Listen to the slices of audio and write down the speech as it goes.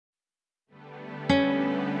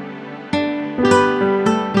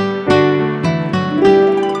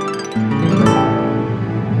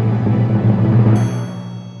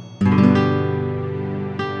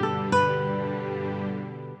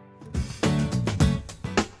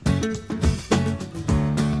As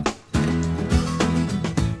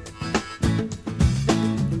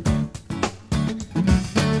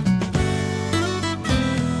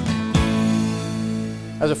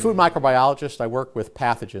a food microbiologist, I work with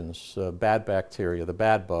pathogens, bad bacteria, the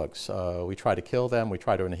bad bugs. We try to kill them, we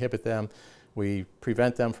try to inhibit them, we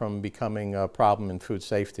prevent them from becoming a problem in food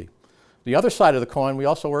safety. The other side of the coin, we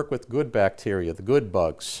also work with good bacteria, the good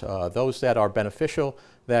bugs, those that are beneficial,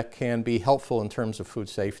 that can be helpful in terms of food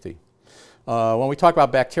safety. When we talk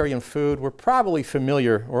about bacteria in food, we're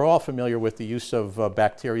all familiar with the use of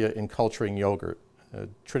bacteria in culturing yogurt,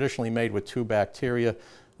 traditionally made with 2 bacteria.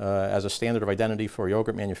 As a standard of identity for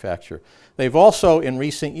yogurt manufacture. They've also, in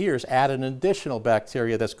recent years, added an additional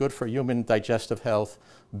bacteria that's good for human digestive health,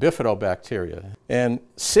 bifidobacteria. And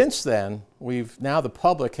since then, the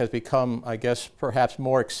public has become, I guess, perhaps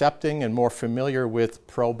more accepting and more familiar with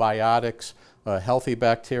probiotics, healthy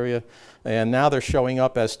bacteria, and now they're showing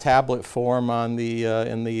up as tablet form on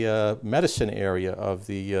in the medicine area of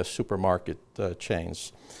the supermarket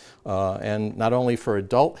chains. And not only for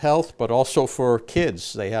adult health, but also for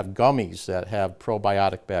kids. They have gummies that have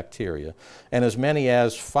probiotic bacteria, and as many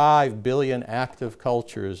as 5 billion active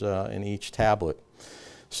cultures in each tablet.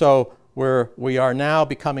 So we are now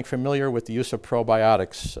becoming familiar with the use of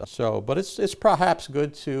probiotics. But it's perhaps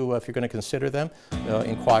good to, if you're going to consider them,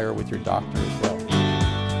 inquire with your doctor as well.